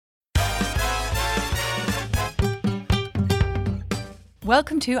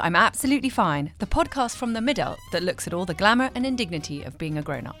Welcome to I'm Absolutely Fine, the podcast from the middle that looks at all the glamour and indignity of being a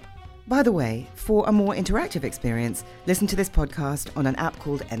grown-up. By the way, for a more interactive experience, listen to this podcast on an app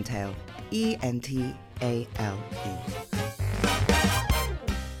called Entail. Entale.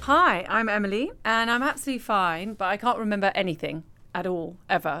 Hi, I'm Emily, and I'm absolutely fine, but I can't remember anything at all,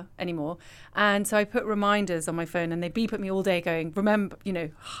 ever, anymore. And so I put reminders on my phone, and they beep at me all day going, remember,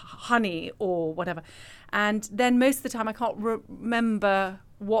 honey, or whatever. And then most of the time I can't remember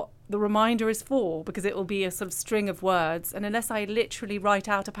what the reminder is for, because it will be a sort of string of words. And unless I literally write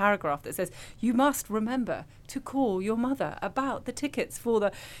out a paragraph that says, you must remember to call your mother about the tickets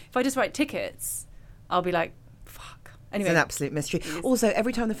if I just write tickets, I'll be like, fuck. Anyway, it's an absolute mystery. Also,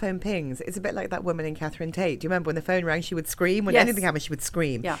 every time the phone pings, it's a bit like that woman in Catherine Tate. Do you remember when the phone rang, she would scream? When anything happened, she would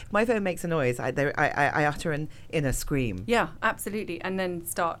scream. Yeah. My phone makes a noise. I utter an inner scream. Yeah, absolutely. And then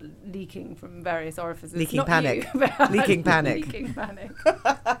start leaking from various orifices. Leaking panic. Leaking panic. Leaking panic.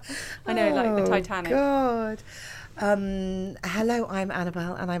 I know, like the Titanic. Oh, God. Hello, I'm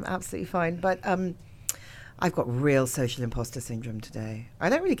Annabelle, and I'm absolutely fine. But I've got real social imposter syndrome today. I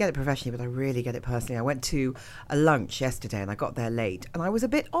don't really get it professionally, but I really get it personally. I went to a lunch yesterday and I got there late and I was a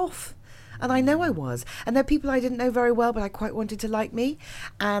bit off. And I know I was. And there are people I didn't know very well, but I quite wanted to like me.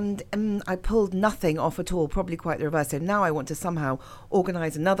 And I pulled nothing off at all, probably quite the reverse. So now I want to somehow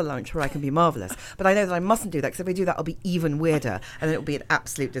organise another lunch where I can be marvellous. But I know that I mustn't do that, because if I do that, I'll be even weirder. And it'll be an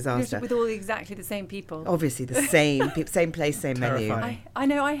absolute disaster. With all exactly the same people. Obviously, the same same place, same menu. I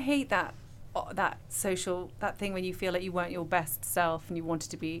know, I hate that social, that thing when you feel like you weren't your best self and you wanted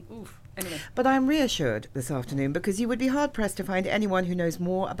to be, anyway. But I'm reassured this afternoon, because you would be hard-pressed to find anyone who knows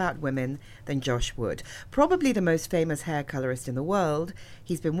more about women than Josh Wood. Probably the most famous hair colourist in the world.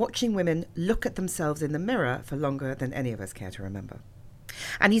 He's been watching women look at themselves in the mirror for longer than any of us care to remember.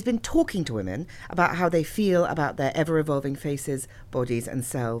 And he's been talking to women about how they feel about their ever-evolving faces, bodies and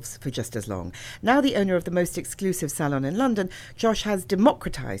selves for just as long. Now the owner of the most exclusive salon in London, Josh has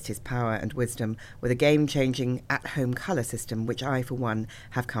democratised his power and wisdom with a game-changing at-home colour system, which I, for one,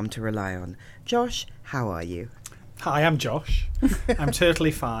 have come to rely on. Josh, how are you? Hi, I'm Josh. I'm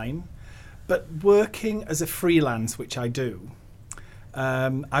totally fine. But working as a freelance, which I do,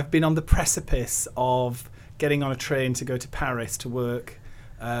 I've been on the precipice of getting on a train to go to Paris to work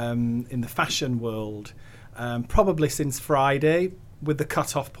in the fashion world, probably since Friday, with the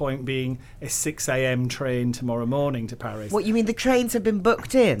cut-off point being a 6 a.m. train tomorrow morning to Paris. What, you mean the trains have been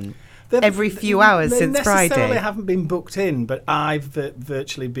booked in every few hours since Friday? They necessarily haven't been booked in, but I've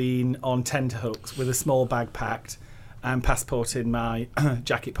virtually been on tenterhooks with a small bag packed and passport in my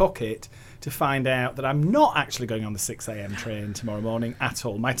jacket pocket to find out that I'm not actually going on the 6 a.m. train tomorrow morning at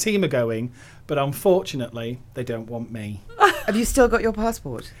all. My team are going, but unfortunately, they don't want me. Have you still got your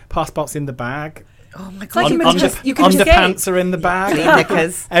passport? Passport's in the bag. Oh my God! Underpants are in the bag.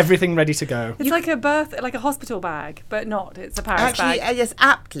 Knickers. Everything ready to go. It's like a hospital bag, but not. It's a Paris bag. Actually, yes,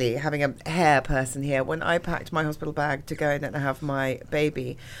 aptly having a hair person here. When I packed my hospital bag to go in and have my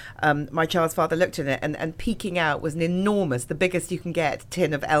baby, my child's father looked at it, and peeking out was an enormous, the biggest you can get,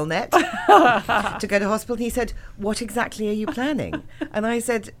 tin of Elnet to go to hospital. And he said, "What exactly are you planning?" And I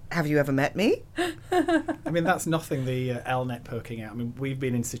said, "Have you ever met me?" I mean, that's nothing, the Elnet poking out. I mean, we've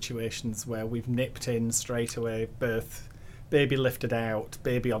been in situations where we've nipped in straight away, birth, baby lifted out,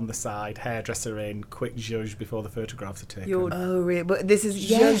 baby on the side, hairdresser in, quick zhuzh before the photographs are taken. Oh, really? But this is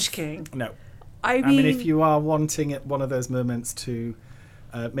zhuzh king. No. I mean, if you are wanting at one of those moments to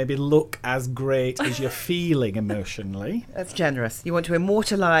maybe look as great as you're feeling emotionally. That's generous. You want to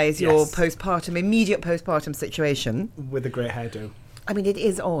immortalise your immediate postpartum situation. With a great hairdo. I mean, it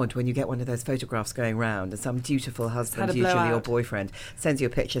is odd when you get one of those photographs going round and some dutiful husband, usually your boyfriend, sends you a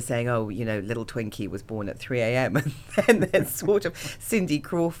picture saying, little Twinkie was born at 3 a.m. And then there's sort of Cindy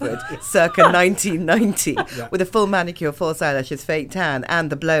Crawford, circa 1990, with a full manicure, false eyelashes, fake tan,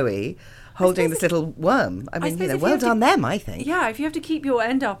 and the blowy, holding this little worm. I mean, well done them, I think. Yeah, if you have to keep your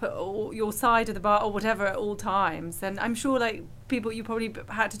end up at your side of the bar or whatever at all times, then I'm sure, you probably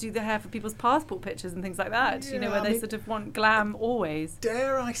had to do the hair for people's passport pictures and things like that, where they sort of want glam always.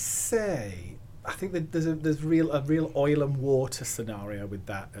 Dare I say, I think that there's a real oil and water scenario with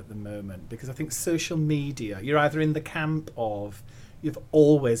that at the moment, because I think social media, you're either in the camp of you've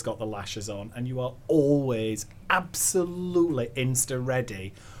always got the lashes on and you are always absolutely Insta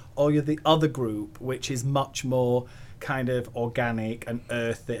ready, or you're the other group, which is much more kind of organic and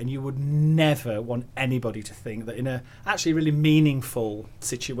earthy, and you would never want anybody to think that in a actually really meaningful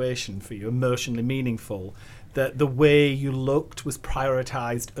situation for you, emotionally meaningful, that the way you looked was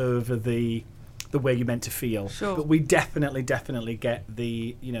prioritized over the way you meant to feel. Sure. But we definitely get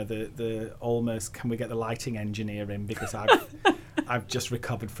the almost, can we get the lighting engineer in, because I've just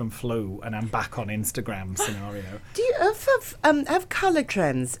recovered from flu and I'm back on Instagram scenario. Do you have colour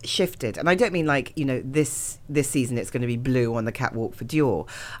trends shifted? And I don't mean like, this season it's going to be blue on the catwalk for Dior.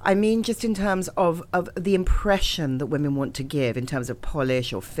 I mean just in terms of the impression that women want to give in terms of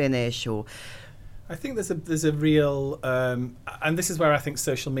polish or finish or... I think there's a real, and this is where I think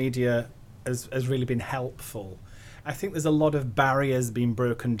social media has really been helpful. I think there's a lot of barriers being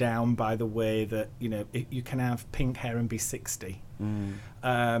broken down by the way that, you can have pink hair and be 60.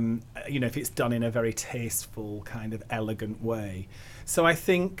 If it's done in a very tasteful, kind of elegant way. So I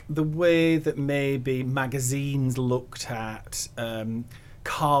think the way that maybe magazines looked at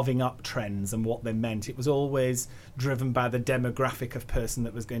carving up trends and what they meant, it was always driven by the demographic of person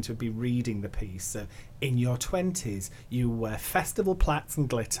that was going to be reading the piece. So in your 20s you wear festival plaits and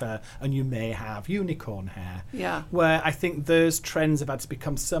glitter and you may have unicorn hair. Where I think those trends have had to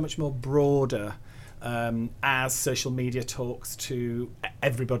become so much more broader as social media talks to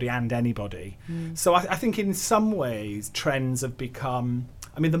everybody and anybody. So I think in some ways trends have become,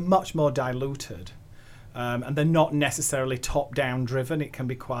 they're much more diluted. And they're not necessarily top-down driven. It can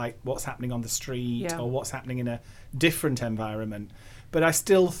be quite what's happening on the street or what's happening in a different environment. But I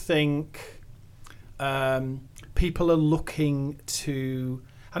still think people are looking to...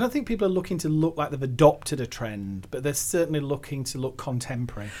 I don't think people are looking to look like they've adopted a trend, but they're certainly looking to look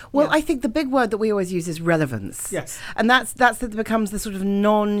contemporary. Well, I think the big word that we always use is relevance. Yes. And that becomes the sort of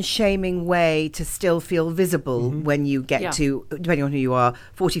non-shaming way to still feel visible when you get to, depending on who you are,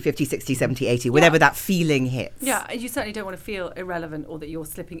 40, 50, 60, 70, 80, whatever that feeling hits. Yeah, you certainly don't want to feel irrelevant or that you're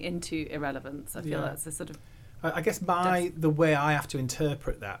slipping into irrelevance. I feel that's a sort of... I guess the way I have to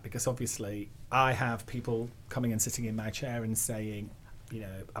interpret that, because obviously I have people coming and sitting in my chair and saying...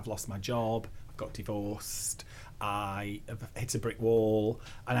 I've lost my job, I've got divorced, I have hit a brick wall,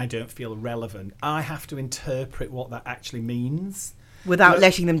 and I don't feel relevant. I have to interpret what that actually means. Without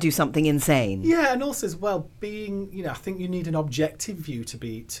letting them do something insane. Yeah, and also as well, being, I think you need an objective view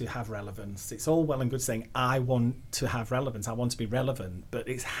to have relevance. It's all well and good saying, I want to have relevance, I want to be relevant, but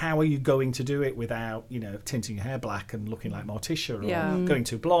it's how are you going to do it without, tinting your hair black and looking like Morticia or going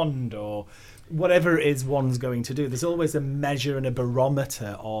too blonde or... whatever it is one's going to do, there's always a measure and a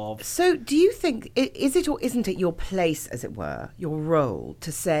barometer of... So do you think, is it or isn't it your place, as it were, your role,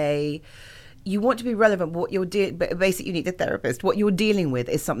 to say you want to be relevant, but but basically you need a therapist, what you're dealing with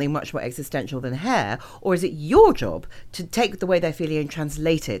is something much more existential than hair, or is it your job to take the way they're feeling and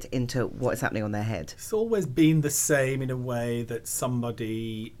translate it into what's happening on their head? It's always been the same in a way that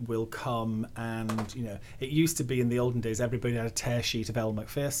somebody will come and, it used to be in the olden days, everybody had a tear sheet of Elle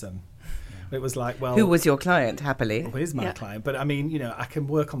Macpherson. It was like, well... Who was your client, happily? Who is my client? But, I can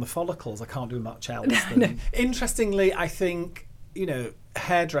work on the follicles. I can't do much else. Interestingly, I think,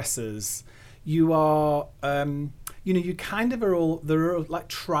 hairdressers, you are... you kind of are all... There are, like,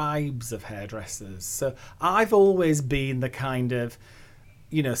 tribes of hairdressers. So I've always been the kind of...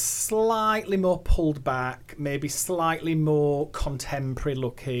 slightly more pulled back, maybe slightly more contemporary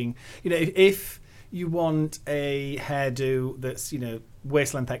looking. If you want a hairdo that's,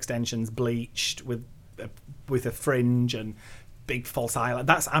 waist-length extensions bleached with a fringe and big false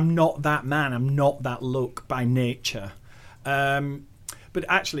eyeliner. I'm not that man. I'm not that look by nature. But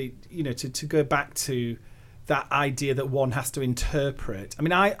actually, to go back to that idea that one has to interpret.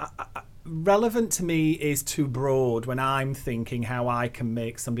 Relevant to me is too broad when I'm thinking how I can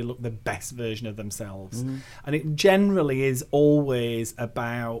make somebody look the best version of themselves. And it generally is always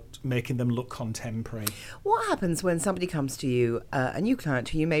about making them look contemporary. What happens when somebody comes to you, a new client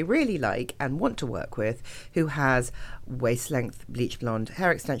who you may really like and want to work with, who has waist-length bleach blonde,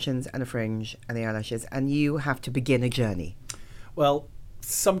 hair extensions and a fringe and the eyelashes, and you have to begin a journey? Well,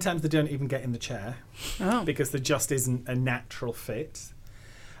 sometimes they don't even get in the chair because there just isn't a natural fit.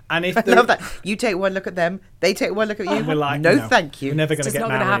 And if I love that. You take one look at them, they take one look at you. We're like, no, thank you. We're never going to get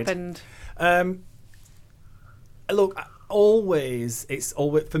married. It's not going to happen. Look,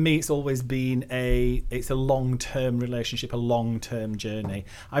 for me, it's always been a long-term relationship, a long-term journey.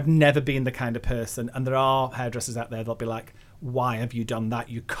 I've never been the kind of person, and there are hairdressers out there that'll be like, why have you done that?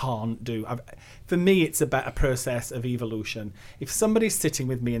 You can't do. For me, it's about a process of evolution. If somebody's sitting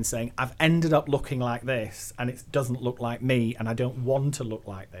with me and saying, I've ended up looking like this and it doesn't look like me and I don't want to look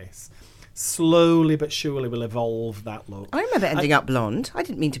like this, slowly but surely will evolve that look. I remember ending up blonde. I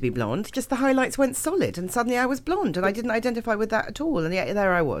didn't mean to be blonde. Just the highlights went solid, and suddenly I was blonde, and I didn't identify with that at all. And yet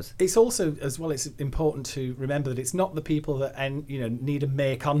there I was. It's also, as well, it's important to remember that it's not the people that need a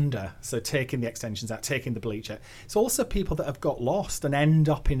make under, so taking the extensions out, taking the bleach out. It's also people that have got lost and end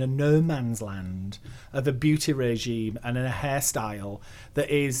up in a no man's land of a beauty regime and a hairstyle that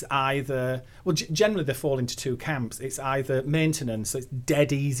is either, well, generally they fall into two camps. It's either maintenance, so it's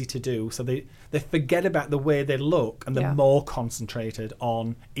dead easy to do, so they forget about the way they look and they're more concentrated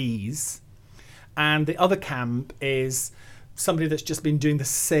on ease. And the other camp is somebody that's just been doing the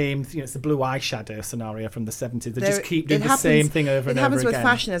same thing. It's the blue eyeshadow scenario from the 70s. They just keep doing the same thing over and over again. It happens with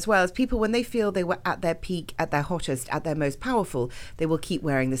fashion as well. As people, when they feel they were at their peak, at their hottest, at their most powerful, they will keep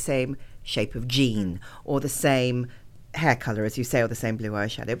wearing the same shape of jean or the same hair colour, as you say, or the same blue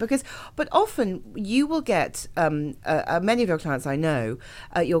eyeshadow. But often you will get many of your clients I know,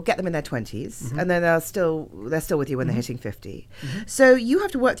 you'll get them in their 20s, and then they're still with you when they're hitting 50. So you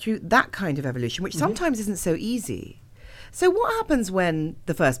have to work through that kind of evolution, which sometimes isn't so easy. So what happens when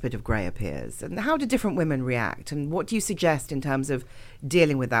the first bit of grey appears, and how do different women react, and what do you suggest in terms of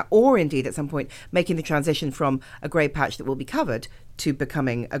dealing with that, or indeed at some point making the transition from a grey patch that will be covered to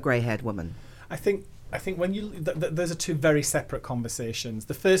becoming a grey-haired woman? I think when those are two very separate conversations.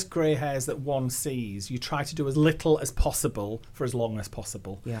 The first grey hairs that one sees, you try to do as little as possible for as long as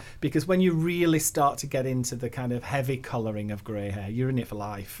possible. Yeah. Because when you really start to get into the kind of heavy colouring of grey hair, you're in it for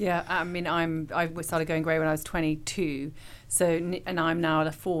life. Yeah, I mean, I started going grey when I was 22, and I'm now at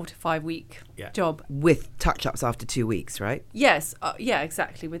a 4 to 5 week job. With touch-ups after 2 weeks, right? Yes, yeah,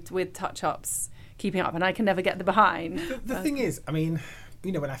 exactly, with touch-ups, keeping up, and I can never get the behind. The thing is, I mean,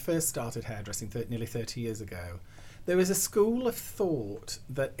 when I first started hairdressing nearly 30 years ago, there was a school of thought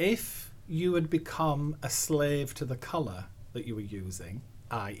that if you had become a slave to the colour that you were using,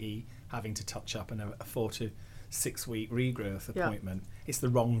 i.e. having to touch up in a 4 to 6 week regrowth appointment, it's the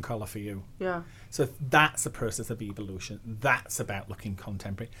wrong colour for you. Yeah. So that's a process of evolution. That's about looking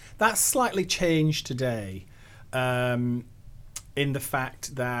contemporary. That's slightly changed today in the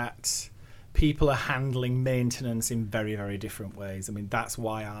fact that people are handling maintenance in very, very different ways. I mean, that's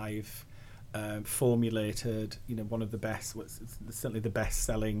why I've formulated, one of the best, certainly the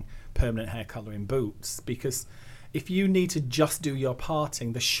best-selling permanent hair colour in Boots, because if you need to just do your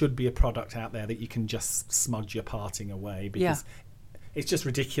parting, there should be a product out there that you can just smudge your parting away, because it's just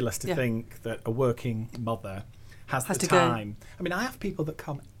ridiculous to think that a working mother has the time. Go. I mean, I have people that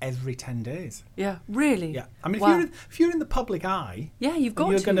come every 10 days. Yeah, really? Yeah. I mean, if you're in the public eye, you're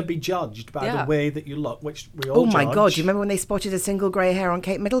going to be judged by the way that you look, which we all judge. Oh my God, do you remember when they spotted a single grey hair on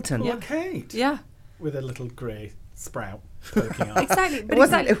Kate Middleton? Well, Kate. Yeah. With a little grey sprout poking out. Exactly.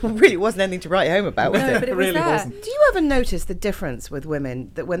 It really wasn't anything to write home about, was it? But it really was wasn't. Do you ever notice the difference with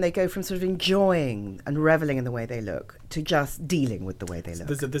women, that when they go from sort of enjoying and revelling in the way they look to just dealing with the way they look?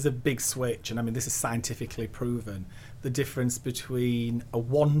 There's a big switch, and I mean, this is scientifically proven. The difference between a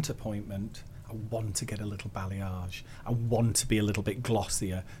want appointment, I want to get a little balayage, I want to be a little bit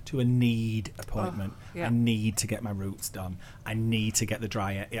glossier, to a need appointment. I need to get my roots done. I need to get the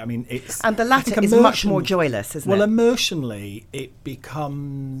dry hair. I mean, and the latter is much more joyless, isn't it? Well, emotionally, it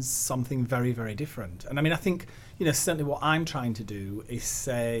becomes something very, very different. And I mean, I think, certainly what I'm trying to do is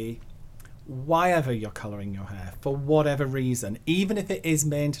say, why ever you're colouring your hair, for whatever reason, even if it is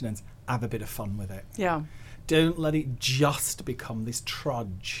maintenance, have a bit of fun with it. Yeah. Don't let it just become this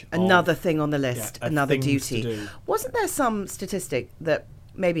trudge. Another thing on the list, another duty. To do. Wasn't there some statistic that,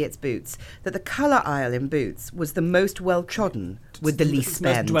 maybe it's Boots, that the colour aisle in Boots was the most well-trodden with the least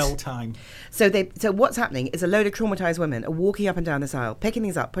spend? Most dwell time. So what's happening is a load of traumatised women are walking up and down this aisle, picking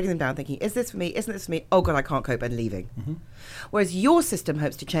things up, putting them down, thinking, is this for me? Isn't this for me? Oh God, I can't cope, and leaving. Mm-hmm. Whereas your system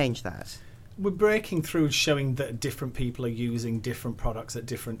hopes to change that. We're breaking through, showing that different people are using different products at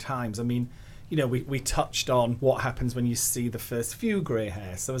different times. I mean, we touched on what happens when you see the first few grey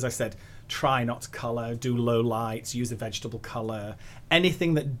hairs. So as I said, try not to colour, do low lights, use a vegetable colour,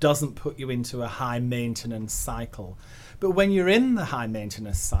 anything that doesn't put you into a high maintenance cycle. But when you're in the high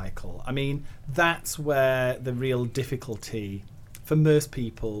maintenance cycle, I mean, that's where the real difficulty for most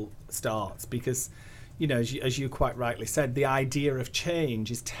people starts, because, as you quite rightly said, the idea of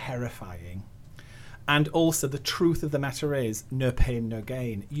change is terrifying. And also the truth of the matter is, no pain, no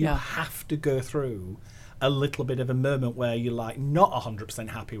gain. You have to go through a little bit of a moment where you're like not 100%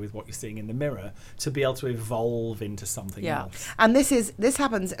 happy with what you're seeing in the mirror, to be able to evolve into something else. And this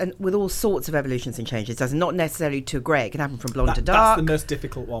happens with all sorts of evolutions and changes. It does not necessarily to grey. It can happen from blonde to dark. That's the most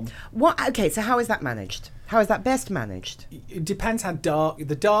difficult one. Okay, so how is that managed? How is that best managed? It depends how dark.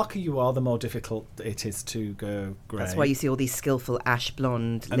 The darker you are, the more difficult it is to go grey. That's why you see all these skillful ash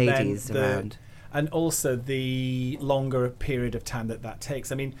blonde ladies around. And also the longer period of time that takes.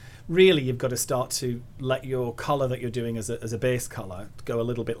 I mean, really, you've got to start to let your colour that you're doing as a base colour go a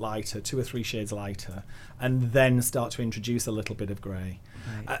little bit lighter, 2 or 3 shades lighter, and then start to introduce a little bit of grey.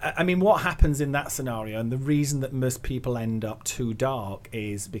 Right. I mean, what happens in that scenario, and the reason that most people end up too dark,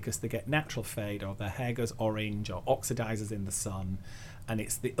 is because they get natural fade, or their hair goes orange or oxidizes in the sun, and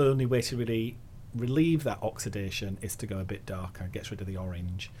it's the only way to really relieve that oxidation is to go a bit darker, gets rid of the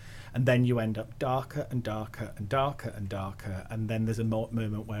orange. And then you end up darker and darker and darker and darker, and then there's a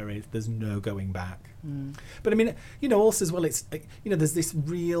moment where there's no going back. But I mean, also as well, it's there's this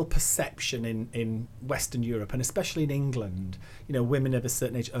real perception in Western Europe, and especially in England, women of a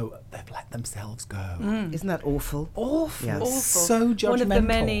certain age, they've let themselves go. Isn't that awful? Awful. Yes. Awful. So judgmental. One of the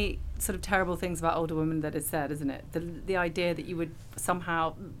many sort of terrible things about older women that is said, isn't it? The idea that you would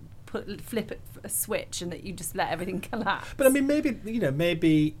somehow flip a switch and that you just let everything collapse. But I mean,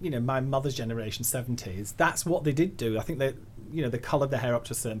 maybe my mother's generation, 70s, that's what they did do. I think they coloured their hair up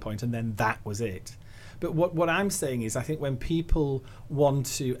to a certain point, and then that was it. But what I'm saying is, I think when people want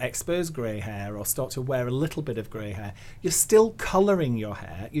to expose grey hair or start to wear a little bit of grey hair, you're still colouring your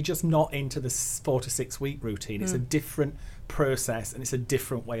hair. You're just not into the 4 to 6 week routine. It's a different process, and it's a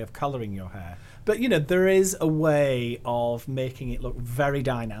different way of colouring your hair. But, there is a way of making it look very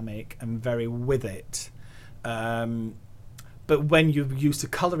dynamic and very with it. But when you're used to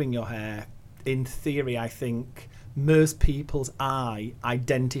colouring your hair, in theory, I think most people's eye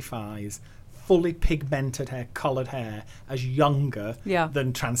identifies fully pigmented hair, coloured hair, as younger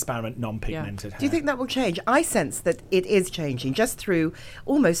than transparent, non-pigmented hair. Do you think that will change? I sense that it is changing just through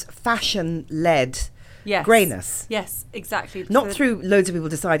almost fashion-led greyness. Yes, exactly. Not through loads of people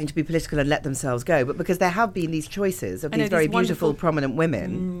deciding to be political and let themselves go, but because there have been these choices of these very beautiful, prominent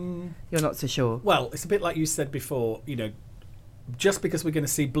women. You're not so sure. Well, it's a bit like you said before, just because we're going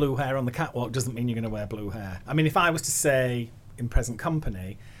to see blue hair on the catwalk doesn't mean you're going to wear blue hair. I mean, if I was to say in present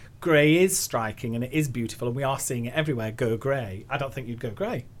company, grey is striking and it is beautiful and we are seeing it everywhere, go grey, I don't think you'd go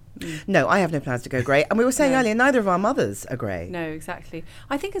grey. No, I have no plans to go grey. And we were saying earlier, neither of our mothers are grey. No, exactly.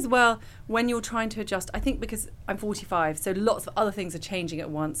 I think as well, when you're trying to adjust, I think because I'm 45, so lots of other things are changing at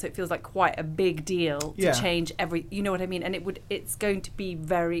once, so it feels like quite a big deal to change you know what I mean? And it's going to be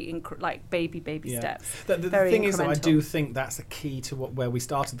very, like baby steps. The thing is, I do think that's a key to where we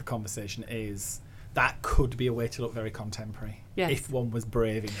started the conversation is that could be a way to look very contemporary if one was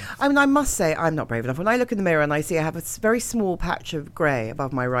brave enough. I mean, I must say I'm not brave enough. When I look in the mirror and I see I have a very small patch of grey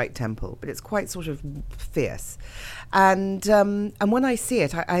above my right temple, but it's quite sort of fierce. And when I see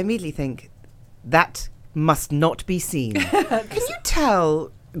it, I immediately think, that must not be seen. Can you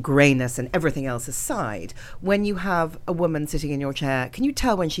tell, greyness and everything else aside, when you have a woman sitting in your chair, can you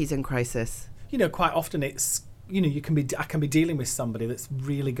tell when she's in crisis? Quite often it's I can be dealing with somebody that's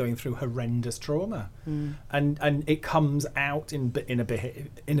really going through horrendous trauma, and it comes out in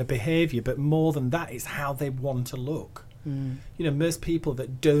a behaviour. But more than that, it's how they want to look. Most people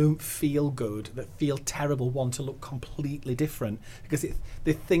that don't feel good, that feel terrible, want to look completely different because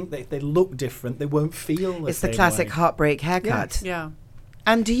they think that if they look different, they won't feel the same. It's the classic heartbreak haircut. Yeah.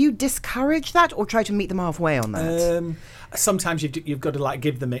 And do you discourage that or try to meet them halfway on that? Sometimes you've got to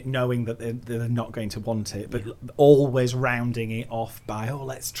give them it knowing that they're not going to want it, but always rounding it off by,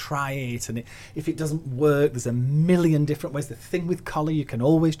 let's try it. And if it doesn't work, there's a million different ways. The thing with colour, you can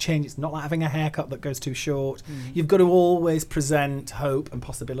always change. It's not like having a haircut that goes too short. You've got to always present hope and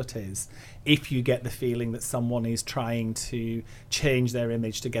possibilities if you get the feeling that someone is trying to change their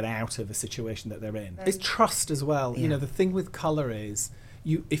image to get out of a situation that they're in. It's trust as well. The thing with colour is,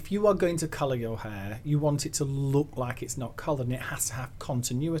 if you are going to colour your hair, you want it to look like it's not coloured, and it has to have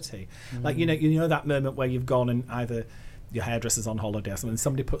continuity. Like that moment where you've gone and either your hairdresser's on holiday or something, and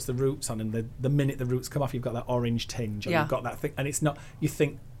somebody puts the roots on, and the minute the roots come off, you've got that orange tinge, or you've got that thing, and it's not. You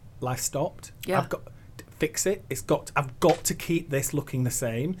think life stopped. Yeah. Fix it. I've got to keep this looking the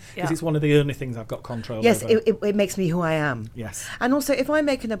same because it's one of the only things I've got control over. Yes, it makes me who I am. Yes. And also, if I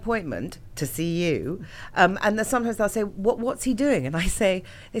make an appointment to see you, and then sometimes they'll say, what's he doing? And they say,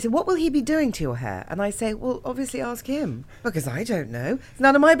 what will he be doing to your hair? And I say, well, obviously ask him, because I don't know. It's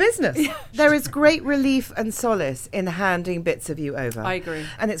none of my business. There is great relief and solace in handing bits of you over. I agree.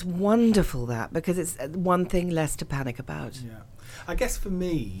 And it's wonderful because it's one thing less to panic about. Yeah. I guess for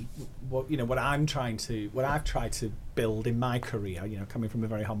me, what I've tried to build in my career, coming from a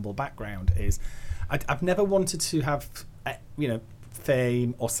very humble background, is I've never wanted to have,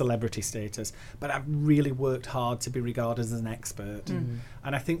 fame or celebrity status, but I've really worked hard to be regarded as an expert. And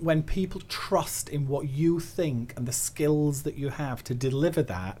I think when people trust in what you think and the skills that you have to deliver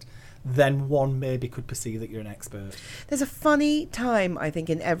that, then one maybe could perceive that you're an expert. There's a funny time, I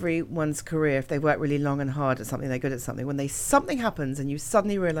think, in everyone's career, if they work really long and hard at something, they're good at something, when something happens and you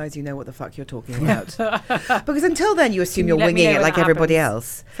suddenly realise you know what the fuck you're talking about. Because until then you assume you're winging it like everybody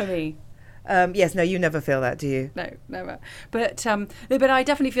else. For me. Yes, no, you never feel that, do you? No, never. But I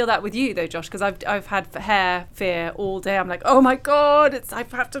definitely feel that with you though, Josh, because I've had hair fear all day. I'm like, oh my god, I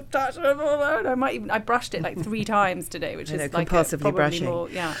have to touch it. I brushed it like 3 times today, which is like compulsively brushing. More,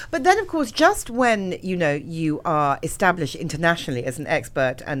 yeah. But then, of course, just when you are established internationally as an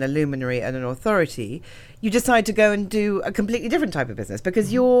expert and a luminary and an authority, you decide to go and do a completely different type of business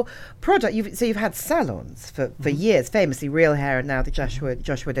because your product. You've had salons for years, famously Real Hair, and now the Josh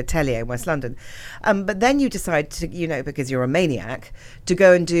Wood Atelier in West London. But then you decide to, because you're a maniac, to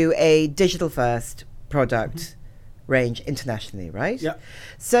go and do a digital first product range internationally, right? Yeah.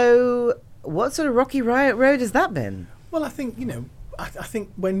 So what sort of rocky road has that been? Well, I think, I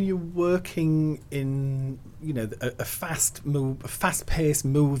think when you're working in, a fast-paced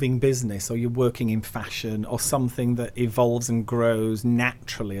moving business, or you're working in fashion or something that evolves and grows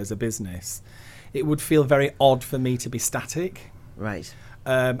naturally as a business, it would feel very odd for me to be static. Right.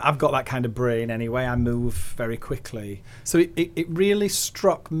 I've got that kind of brain anyway. I move very quickly. So it really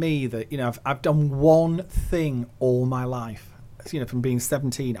struck me that, I've done one thing all my life. From being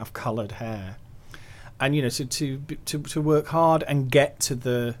 17, I've coloured hair. And, to work hard and get to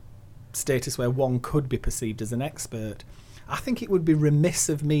the status where one could be perceived as an expert, I think it would be remiss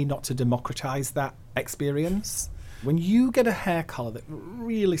of me not to democratise that experience. When you get a hair colour that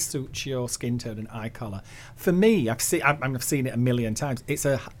really suits your skin tone and eye colour, for me, I've seen it a million times, it's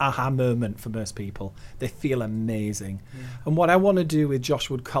a aha moment for most people. They feel amazing. Yeah. And what I want to do with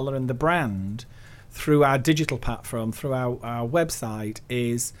Josh Wood Colour and the brand, through our digital platform, through our website,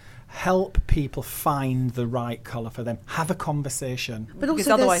 is help people find the right colour for them. Have a conversation. But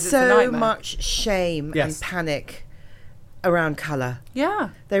also there's so much shame and panic around colour. Yeah.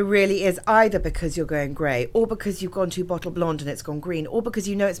 There really is, either because you're going grey, or because you've gone too bottle blonde and it's gone green, or because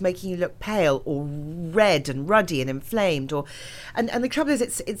it's making you look pale or red and ruddy and inflamed, and the trouble is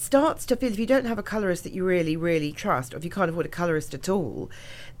it starts to feel, if you don't have a colourist that you really, really trust, or if you can't afford a colourist at all,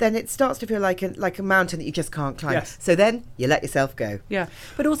 then it starts to feel like a mountain that you just can't climb. Yes. So then you let yourself go. Yeah.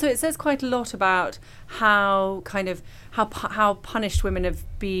 But also it says quite a lot about how punished women have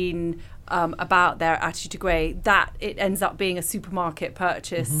been about their attitude to grey, that it ends up being a supermarket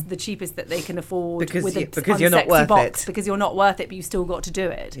purchase, the cheapest that they can afford, because you're not worth it. Because you're not worth it, but you still got to do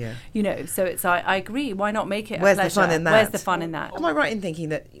it. Yeah. So it's I agree. Why not make it Where's a pleasure? the fun in that? Where's the fun in that? Am I right in thinking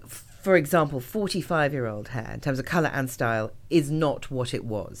that, for example, 45-year-old hair, in terms of colour and style, is not what it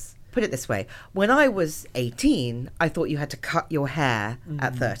was? Put it this way. When I was 18, I thought you had to cut your hair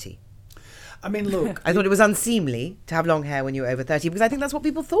at 30. I mean, look, I thought it was unseemly to have long hair when you were over 30, because I think that's what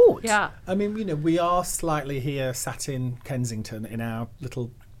people thought. Yeah. I mean, we are slightly here sat in Kensington in our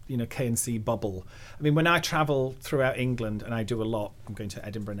little, K&C bubble. I mean, when I travel throughout England, and I do a lot, I'm going to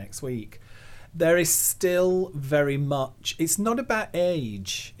Edinburgh next week, there is still very much, it's not about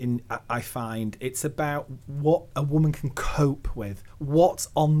age, I find, it's about what a woman can cope with, what's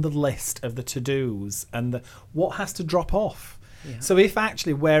on the list of the to-dos, and what has to drop off. Yeah. So if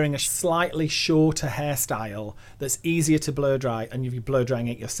actually wearing a slightly shorter hairstyle that's easier to blow dry, and you're blow drying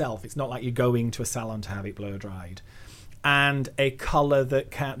it yourself, it's not like you're going to a salon to have it blow dried, and a colour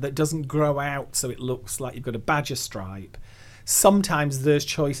that doesn't grow out so it looks like you've got a badger stripe, sometimes those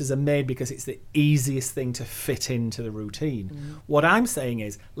choices are made because it's the easiest thing to fit into the routine. What I'm saying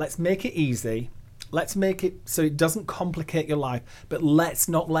is, let's make it easy. Let's make it so it doesn't complicate your life, but let's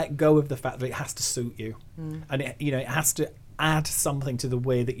not let go of the fact that it has to suit you, and it has to add something to the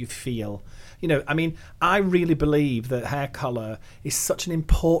way that you feel. I really believe that hair colour is such an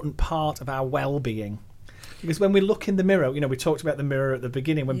important part of our well-being. Because when we look in the mirror, we talked about the mirror at the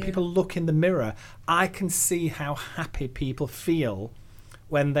beginning. When people look in the mirror, I can see how happy people feel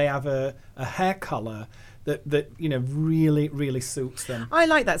when they have a hair colour that really, really suits them. I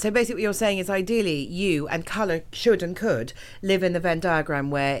like that. So basically what you're saying is, ideally you and colour should and could live in the Venn diagram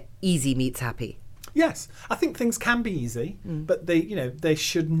where easy meets happy. Yes, I think things can be easy, but they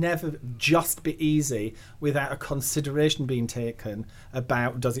should never just be easy without a consideration being taken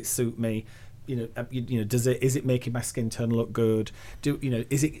about, does it suit me? Is it making my skin tone look good?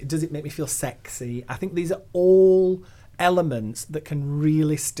 Does it make me feel sexy? I think these are all elements that can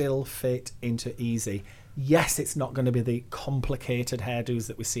really still fit into easy. Yes, it's not going to be the complicated hairdos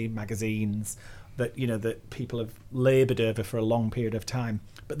that we see in magazines that, you know, that people have laboured over for a long period of time.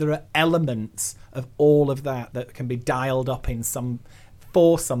 But there are elements of all of that that can be dialed up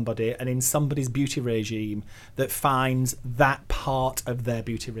for somebody and in somebody's beauty regime that finds that part of their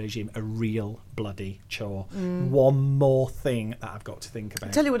beauty regime a real bloody chore. One more thing that I've got to think about.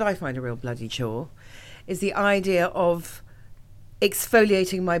 I'll tell you what I find a real bloody chore is the idea of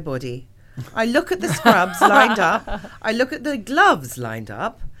exfoliating my body. I look at the scrubs lined up. I look at the gloves lined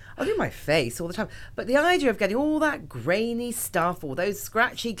up. I do my face all the time. But the idea of getting all that grainy stuff, or those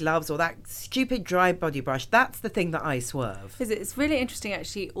scratchy gloves, or that stupid dry body brush, that's the thing that I swerve. It's really interesting,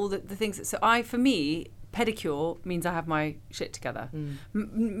 actually, all the things. For me, pedicure means I have my shit together.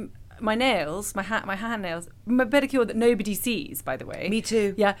 My nails, my hand nails, my pedicure that nobody sees, by the way. Me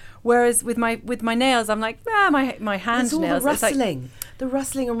too. Yeah. Whereas with my nails, I'm like, my hand It's all nails. the rustling. The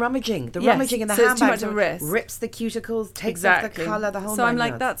rustling and rummaging. The rummaging in the so it's too handbags. much of a risk. Rips the cuticles, takes off the colour, the whole So I'm nine like,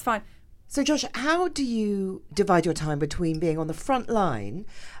 yards. that's fine. So, Josh, how do you divide your time between being on the front line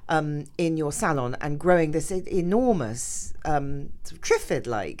in your salon and growing this enormous, sort of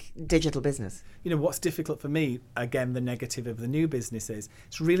Triffid-like digital business? You know, what's difficult for me, again, the negative of the new business is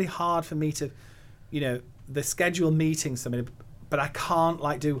it's really hard for me to, you know, the schedule meetings, but I can't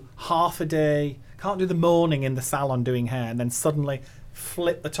like do half a day, can't do the morning in the salon doing hair and then suddenly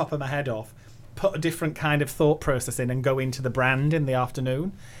flip the top of my head off, put a different kind of thought process in and go into the brand in the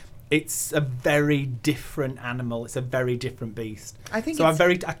afternoon. It's a very different animal. It's a very different beast. I think so. I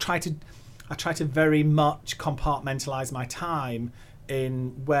try to very much compartmentalize my time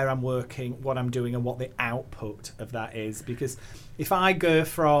in where I'm working, what I'm doing, and what the output of that is. Because if I go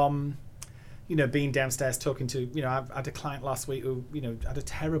from, you know, being downstairs talking to, you know, I had a client last week who, you know, had a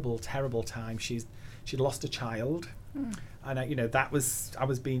terrible time. She'd lost a child. And I've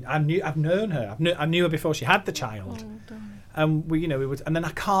known her. I knew her before she had the child. And and then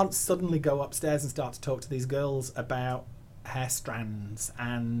I can't suddenly go upstairs and start to talk to these girls about hair strands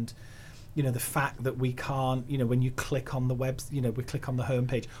and, you know, the fact that we can't, you know, when you click on the we click on the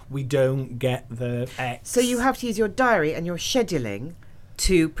homepage, we don't get the X. So you have to use your diary and your scheduling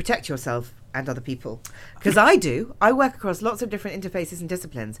to protect yourself and other people. Because I do. I work across lots of different interfaces and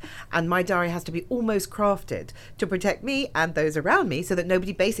disciplines, and my diary has to be almost crafted to protect me and those around me so that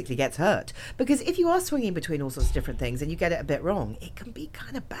nobody basically gets hurt. Because if you are swinging between all sorts of different things and you get it a bit wrong, it can be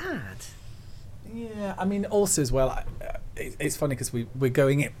kind of bad. Yeah, I mean, also as well, it's funny because we're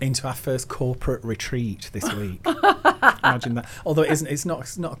going into our first corporate retreat this week. Imagine that. Although it's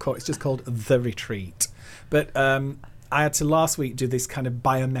not a court, it's just called The Retreat. But I had to last week do this kind of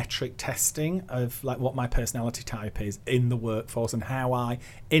biometric testing of like what my personality type is in the workforce and how I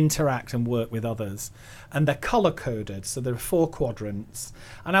interact and work with others. And they're colour coded, so there are 4 quadrants.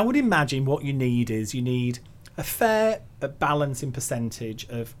 And I would imagine what you need a fair balance in percentage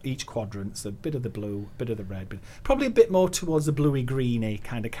of each quadrant, so a bit of the blue, a bit of the red, but probably a bit more towards the bluey-greeny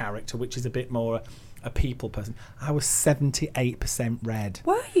kind of character, which is a bit more a people person. I was 78% red.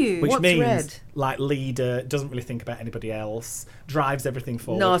 Were you? Which What's means, red? like, leader, doesn't really think about anybody else, drives everything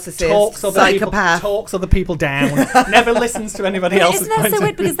forward. Narcissist, psychopath. Talks other people down, never listens to anybody else's Isn't that point so of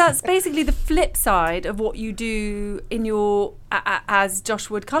weird? view. Because that's basically the flip side of what you do in your as Josh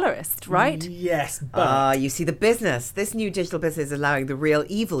Wood colorist, right? Yes, but You see the business. This new digital business is allowing the real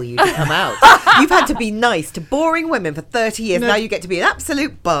evil you to come out. You've had to be nice to boring women for 30 years. No. Now you get to be an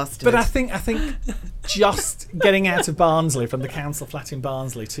absolute bastard. But I think just getting out of Barnsley, from the council flat in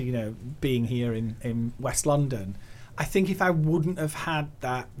Barnsley to, you know, being here in West London, I think if I wouldn't have had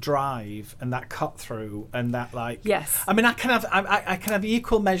that drive and that cut through and that, like, Yes. I mean, I can have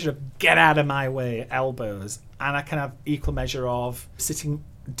equal measure of get out of my way elbows, and I can have equal measure of sitting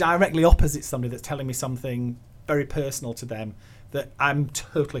directly opposite somebody that's telling me something very personal to them that I'm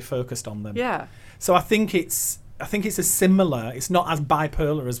totally focused on them. Yeah. So I think it's a similar, it's not as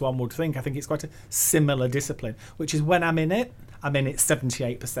bipolar as one would think. I think it's quite a similar discipline, which is when I'm in it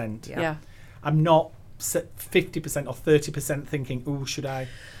 78%. Yeah. I'm not 50% or 30% thinking, oh, should I?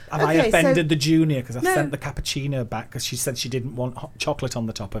 Have I Okay, offended so- the junior because I No. sent the cappuccino back because she said she didn't want hot chocolate on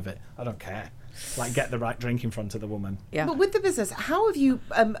the top of it? I don't care. Like, get the right drink in front of the woman. Yeah. But with the business, how have you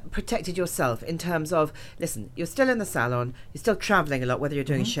protected yourself in terms of, listen, you're still in the salon, you're still traveling a lot, whether you're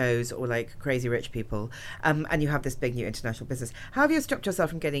doing shows or like crazy rich people, and you have this big new international business. How have you stopped yourself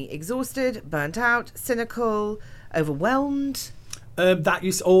from getting exhausted, burnt out, cynical, overwhelmed?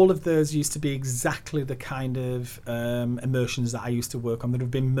 All of those used to be exactly the kind of emotions that I used to work on. There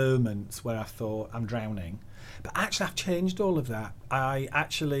have been moments where I thought I'm drowning. But actually, I've changed all of that. I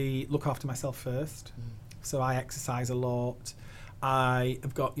actually look after myself first. so I exercise a lot. I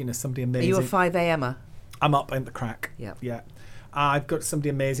have got, somebody Are amazing. you a 5 a.m.er? I'm up in the crack. Yep. Yeah. I've got somebody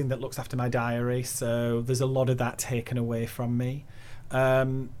amazing that looks after my diary, so there's a lot of that taken away from me.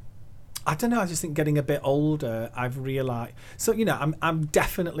 I don't know, I just think getting a bit older, I've realised... So, I'm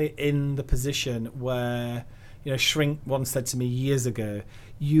definitely in the position where, Shrink once said to me years ago,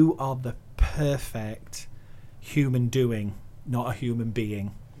 you are the perfect human doing, not a human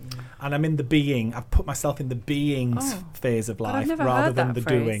being. And I'm in the being. I've put myself in the being phase of life rather than the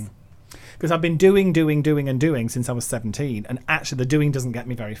doing. Because I've been doing since I was 17, and actually the doing doesn't get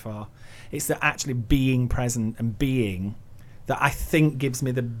me very far. It's the actually being present and being that I think gives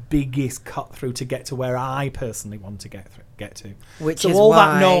me the biggest cut through to get to where I personally want to get to. Which so is all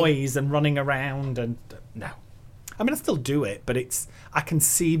why... that noise and running around and no. I mean, I still do it, but I can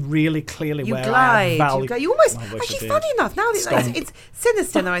see really clearly you where glide, I value. you almost, I wish I actually, did. funny enough, now it's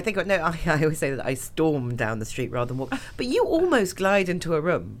sinister now. I think, no, I always say that I storm down the street rather than walk. But you almost glide into a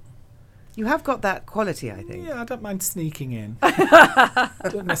room. You have got that quality, I think. Yeah, I don't mind sneaking in. I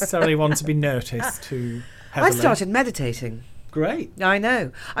don't necessarily want to be noticed too heavily. I started meditating. Great. I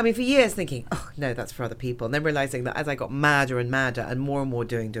know. I mean, for years thinking, oh, no, that's for other people. And then realising that as I got madder and madder and more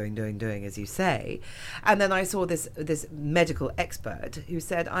doing, as you say. And then I saw this medical expert who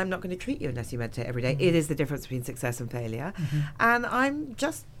said, I'm not going to treat you unless you meditate every day. It is the difference between success and failure. And I'm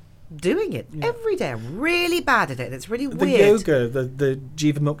just doing it every day. I'm really bad at it. It's really the weird. Yoga, the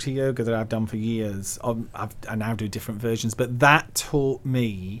Jiva Mukta yoga that I've done for years, I now do different versions, but that taught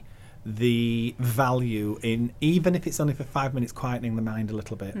me the value in, even if it's only for 5 minutes, quietening the mind a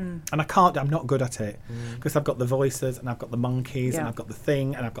little bit. And I'm not good at it because I've got the voices and I've got the monkeys and I've got the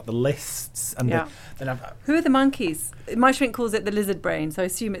thing and I've got the lists and who are the monkeys? My shrink calls it the lizard brain, so I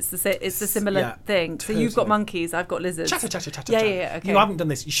assume it's the similar thing. So totally. You've got monkeys, I've got lizards. Chatter. Yeah. Okay. You haven't done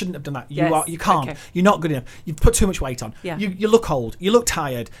this. You shouldn't have done that. Yes. You can't. Okay. You're not good enough. You've put too much weight on. Yeah. You look old. You look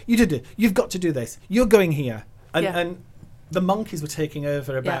tired. You've got to do this. You're going here. And the monkeys were taking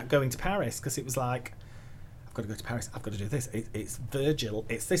over about going to Paris because it was like, I've got to go to Paris. I've got to do this. It's Virgil.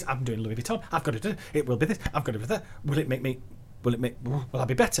 It's this. I'm doing Louis Vuitton. I've got to do it. It will be this. I've got to do that. Will I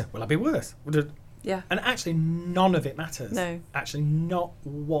be better? Will I be worse? Yeah. And actually, none of it matters. No. Actually, not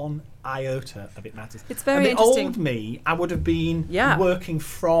one iota of it matters. It's very and the interesting. old me, I would have been working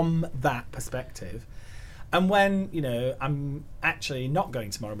from that perspective. And when, I'm actually not going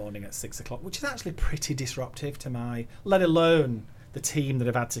tomorrow morning at 6 o'clock, which is actually pretty disruptive to let alone the team that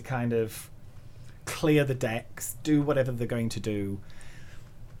have had to kind of clear the decks, do whatever they're going to do.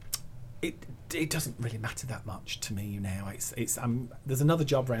 It doesn't really matter that much to me now. There's another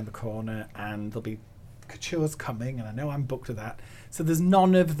job around the corner and there'll be coutures coming and I know I'm booked to that. So there's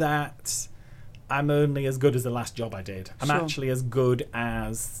none of that. I'm only as good as the last job I did. I'm actually as good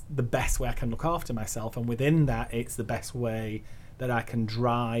as the best way I can look after myself. And within that, it's the best way that I can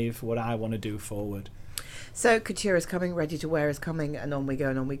drive what I want to do forward. So couture is coming, ready to wear is coming, and on we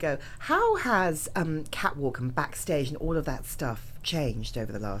go. How has catwalk and backstage and all of that stuff changed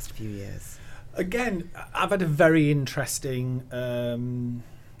over the last few years? Again, I've had a very interesting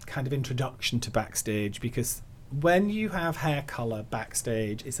kind of introduction to backstage because when you have hair colour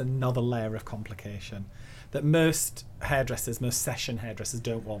backstage, it's another layer of complication that most session hairdressers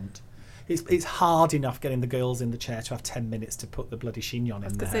don't want. It's hard enough getting the girls in the chair to have 10 minutes to put the bloody chignon in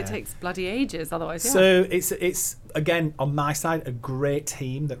there. Because it takes bloody ages otherwise. So it's again, on my side, a great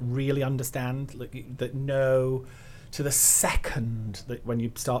team that really understand, that know to the second that when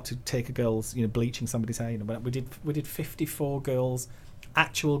you start to take a girl's, bleaching somebody's hair. We did 54 girls.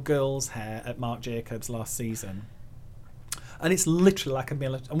 Actual girls' hair at Marc Jacobs last season, and it's literally like a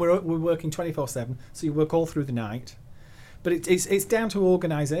millet. And we're working 24/7, so you work all through the night. But it's down to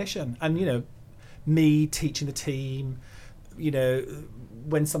organisation, and me teaching the team.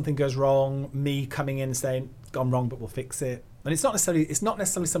 When something goes wrong, me coming in and saying it's gone wrong, but we'll fix it. And it's not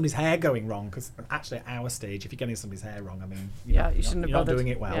necessarily somebody's hair going wrong, because actually at our stage, if you're getting somebody's hair wrong, I mean, you shouldn't have you're not bothered. doing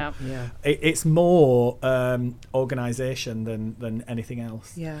it well. Yeah. It's more organisation than anything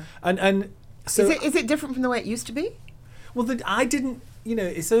else. Yeah. And so is it different from the way it used to be? Well, I didn't.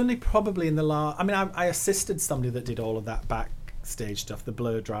 It's only probably in the last. I mean, I assisted somebody that did all of that backstage stuff, the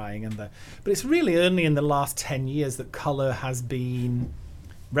blow drying but it's really only in the last 10 years that colour has been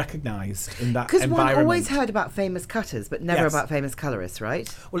recognised in that environment. Because one always heard about famous cutters, but never about famous colourists,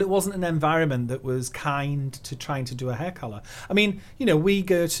 right? Well, it wasn't an environment that was kind to trying to do a hair colour. I mean, we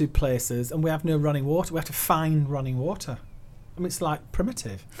go to places and we have no running water. We have to find running water. I mean, it's like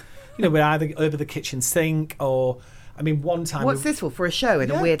primitive. We're either over the kitchen sink or, I mean, one time... What's this for a show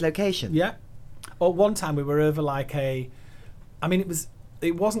in a weird location? Yeah. Or one time we were over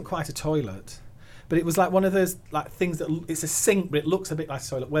it wasn't quite a toilet, But it was like one of those like things that it's a sink, but it looks a bit like a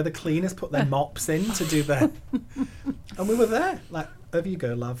toilet where the cleaners put their mops in to do their. And we were there, like, over you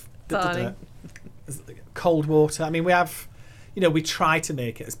go, love. Darling. Cold water. I mean, we have, we try to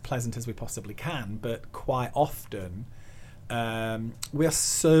make it as pleasant as we possibly can, but quite often we are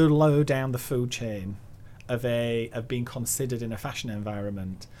so low down the food chain of being considered in a fashion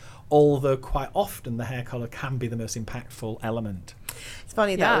environment. Although quite often the hair colour can be the most impactful element. It's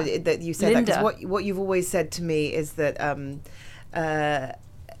funny that you said Linda. that, because what you've always said to me is that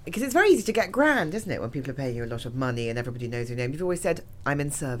because it's very easy to get grand, isn't it, when people are paying you a lot of money and everybody knows your name. You've always said, I'm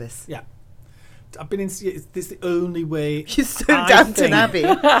in service. Yeah. I've been in. This is the only way. You're so Downton Abbey.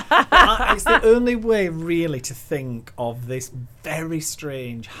 It's the only way, really, to think of this very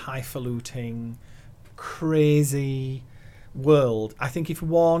strange, highfalutin, crazy world. I think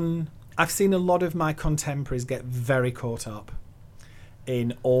I've seen a lot of my contemporaries get very caught up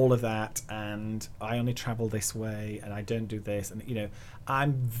in all of that, and I only travel this way and I don't do this, and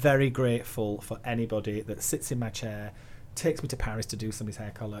I'm very grateful for anybody that sits in my chair, takes me to Paris to do somebody's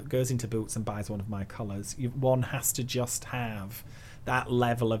hair colour, goes into Boots and buys one of my colours. One has to just have that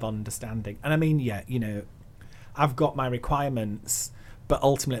level of understanding. And I mean, I've got my requirements, but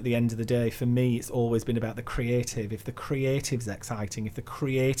ultimately at the end of the day, for me, it's always been about the creative. If the creative's exciting, if the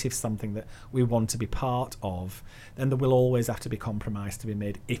creative's something that we want to be part of, then there will always have to be compromise to be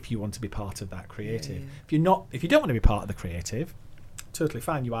made if you want to be part of that creative. Yeah. If you don't want to be part of the creative, totally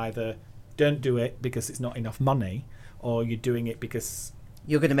fine. You either don't do it because it's not enough money, or you're doing it because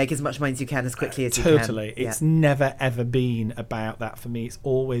you're going to make as much money as you can as quickly as you can. Totally. It's never, ever been about that for me. It's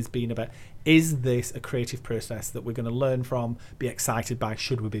always been about, is this a creative process that we're going to learn from, be excited by,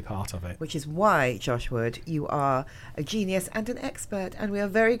 should we be part of it? Which is why, Josh Wood, you are a genius and an expert, and we are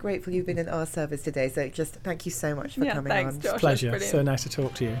very grateful you've been in our service today. So just thank you so much for coming thanks, on. Josh. Pleasure. So nice to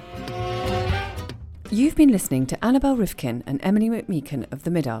talk to you. You've been listening to Annabel Rifkin and Emily McMeekan of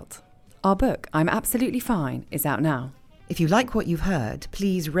The Midult. Our book, I'm Absolutely Fine, is out now. If you like what you've heard,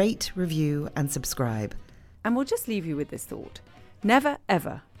 please rate, review and subscribe. And we'll just leave you with this thought. Never,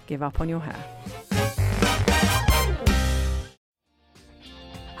 ever give up on your hair.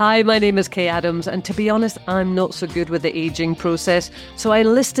 Hi, my name is Kay Adams, and to be honest, I'm not so good with the ageing process, so I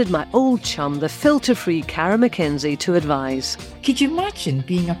enlisted my old chum, the filter-free Cara McKenzie, to advise. Could you imagine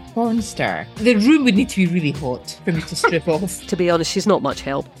being a porn star? The room would need to be really hot for me to strip off. To be honest, she's not much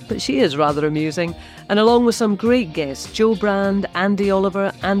help, but she is rather amusing. And along with some great guests, Joe Brand, Andy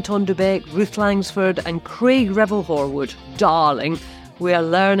Oliver, Anton Dubeck, Ruth Langsford and Craig Revel-Horwood, darling, we are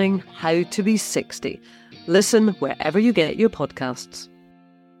learning how to be 60. Listen wherever you get your podcasts.